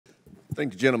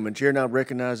Thank you, gentleman. Chair now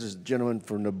recognizes the gentleman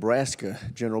from Nebraska,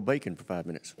 General Bacon, for 5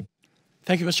 minutes.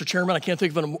 Thank you, Mr. Chairman. I can't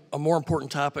think of a more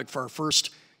important topic for our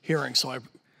first hearing, so I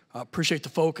appreciate the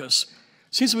focus.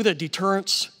 It seems to me that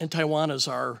deterrence in Taiwan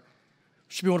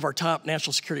should be one of our top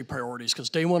national security priorities, because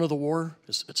day one of the war,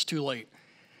 it's too late.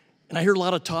 And I hear a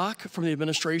lot of talk from the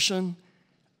administration.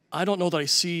 I don't know that I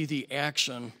see the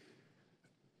action,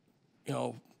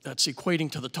 that's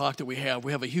equating to the talk that we have.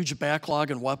 We have a huge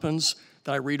backlog in weapons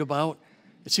that I read about.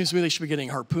 It seems to me they should be getting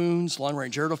harpoons,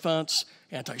 long-range air defense,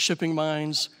 anti-shipping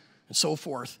mines, and so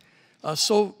forth.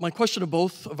 So my question to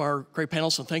both of our great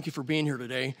panelists, and thank you for being here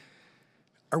today,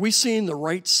 are we seeing the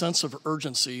right sense of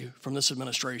urgency from this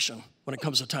administration when it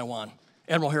comes to Taiwan?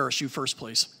 Admiral Harris, you first,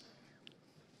 please.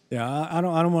 Yeah, I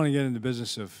don't want to get into the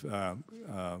business of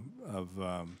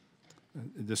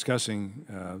discussing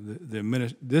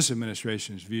this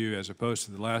administration's view as opposed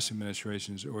to the last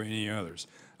administration's or any others.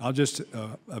 I'll just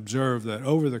observe that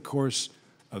over the course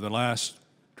of the last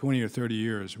 20 or 30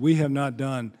 years, we have not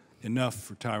done enough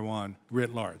for Taiwan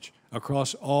writ large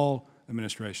across all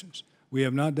administrations. We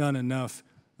have not done enough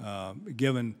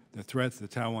given the threat that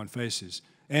Taiwan faces,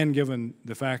 and given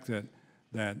the fact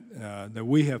that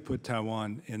we have put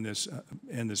Taiwan in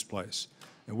this place.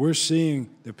 And we're seeing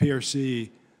the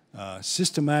PRC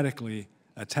systematically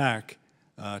attack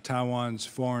Taiwan's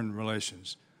foreign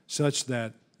relations, such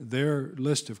that their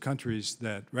list of countries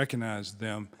that recognize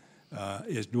them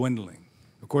is dwindling.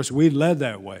 Of course, we led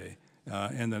that way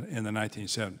in the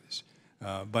 1970s.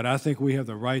 But I think we have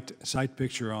the right sight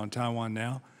picture on Taiwan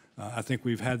now. I think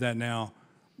we've had that now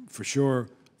for sure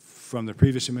from the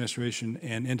previous administration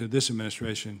and into this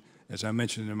administration, as I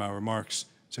mentioned in my remarks,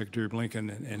 Secretary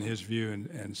Blinken and his view,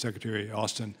 and Secretary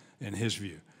Austin and his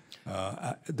view.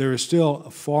 There is still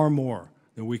far more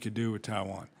that we could do with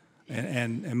Taiwan.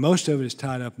 And most of it is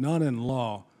tied up not in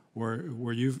law,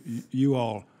 where you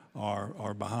all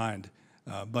are behind,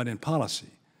 but in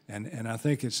policy. And I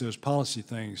think it's those policy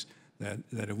things that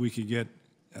if we could get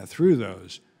through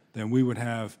those, then we would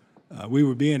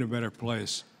be in a better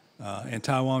place, and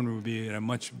Taiwan would be in a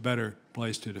much better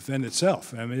place to defend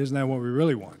itself. I mean, isn't that what we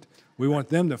really want? We want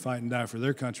them to fight and die for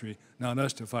their country, not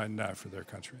us to fight and die for their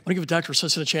country. I want to give Dr.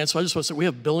 Sisson a chance. So I just want to say we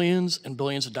have billions and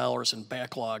billions of dollars in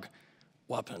backlog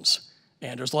weapons,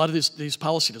 and there's a lot of these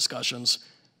policy discussions,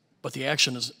 but the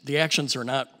actions are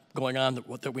not going on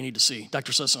that we need to see.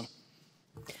 Dr. Sisson.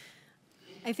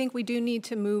 I think we do need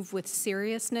to move with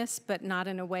seriousness, but not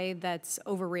in a way that's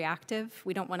overreactive.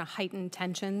 We don't want to heighten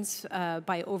tensions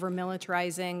by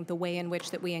over-militarizing the way in which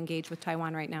that we engage with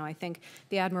Taiwan right now. I think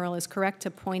the Admiral is correct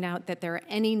to point out that there are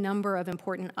any number of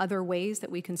important other ways that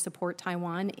we can support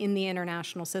Taiwan in the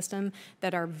international system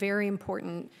that are very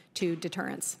important to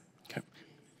deterrence. Okay.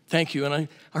 Thank you. And I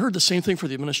heard the same thing for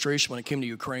the administration when it came to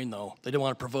Ukraine, though. They didn't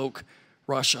want to provoke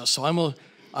Russia. So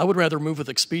I would rather move with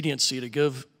expediency to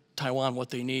give Taiwan what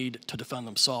they need to defend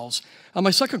themselves. My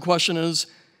second question is,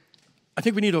 I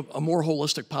think we need a more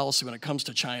holistic policy when it comes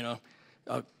to China.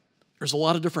 There's a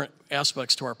lot of different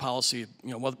aspects to our policy,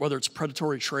 whether it's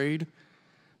predatory trade,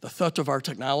 the theft of our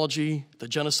technology, the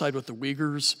genocide with the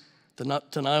Uyghurs, the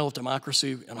denial of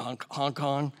democracy in Hong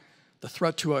Kong, the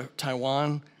threat to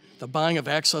Taiwan, the buying of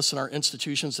access in our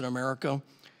institutions in America.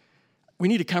 We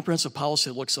need a comprehensive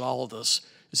policy that looks at all of this.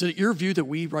 Is it your view that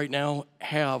we right now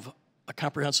have a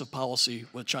comprehensive policy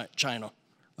with China?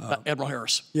 Admiral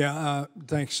Harris. Yeah,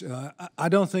 thanks. I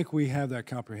don't think we have that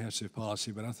comprehensive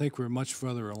policy, but I think we're much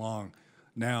further along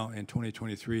now in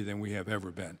 2023 than we have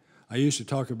ever been. I used to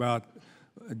talk about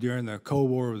during the Cold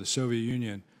War with the Soviet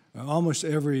Union, almost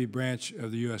every branch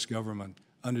of the U.S. government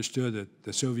understood that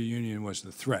the Soviet Union was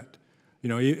the threat.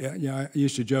 I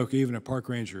used to joke, even a park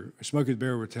ranger, Smokey the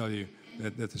Bear would tell you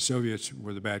that the Soviets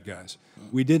were the bad guys.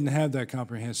 We didn't have that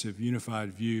comprehensive,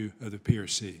 unified view of the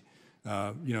PRC.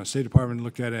 State Department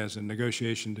looked at it as a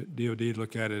negotiation. DOD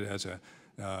looked at it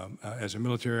as a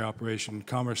military operation.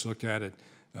 Commerce looked at it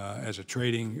as a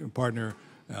trading partner,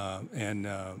 and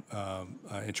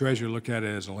Treasury looked at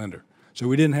it as a lender. So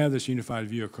we didn't have this unified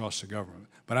view across the government.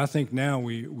 But I think now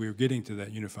we're getting to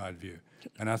that unified view,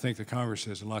 and I think the Congress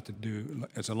has a lot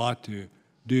to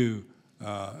do.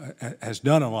 Has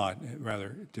done a lot,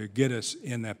 rather, to get us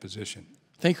in that position.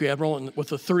 Thank you, Admiral. And with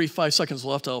the 35 seconds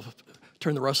left, I'll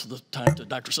turn the rest of the time to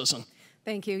Dr. Sisson.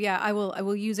 Thank you. Yeah, I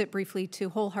will use it briefly to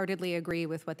wholeheartedly agree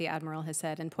with what the Admiral has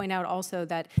said and point out also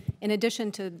that in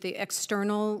addition to the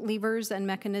external levers and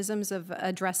mechanisms of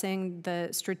addressing the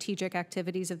strategic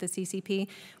activities of the CCP,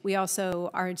 we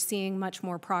also are seeing much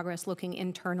more progress looking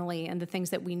internally and the things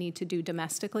that we need to do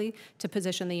domestically to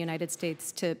position the United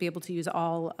States to be able to use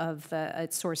all of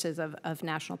its sources of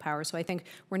national power. So I think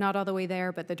we're not all the way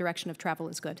there, but the direction of travel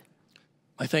is good.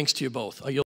 My thanks to you both.